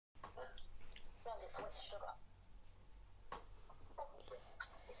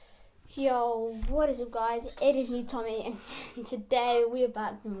Yo, what is up guys? It is me, Tommy, and today we are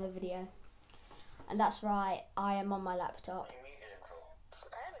back with another video. And that's right, I am on my laptop.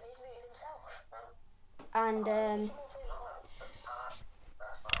 And I'm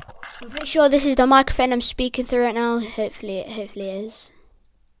pretty sure this is the microphone I'm speaking through right now. Hopefully it is.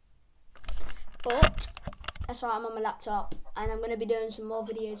 But that's right, I'm on my laptop and I'm gonna be doing some more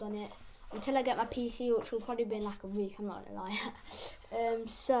videos on it until I get my PC, which will probably be in like a week, I'm not gonna lie.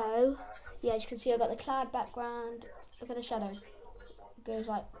 So yeah, as you can see, I've got the cloud background. Look at the shadow. It goes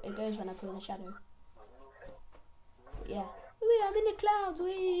when I put in the shadow. But yeah. Wee, I'm in the clouds,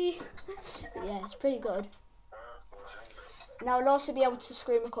 wee. But yeah, it's pretty good. Now I'll also be able to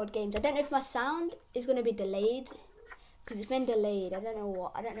screen record games. I don't know if my sound is gonna be delayed, because it's been delayed. I don't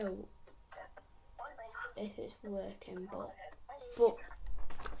know if it's working, but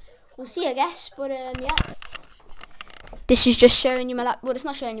we'll see, I guess. But yeah. This is just showing you my laptop. Well, it's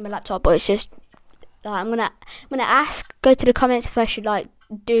not showing you my laptop, but it's just I'm gonna go to the comments if I should like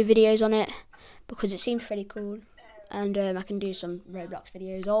do videos on it, because it seems pretty cool, and I can do some Roblox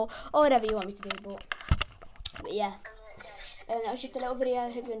videos or whatever you want me to do. But yeah, that was just a little video.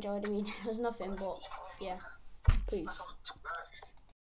 I hope you enjoyed. I mean, it was nothing, but yeah, peace.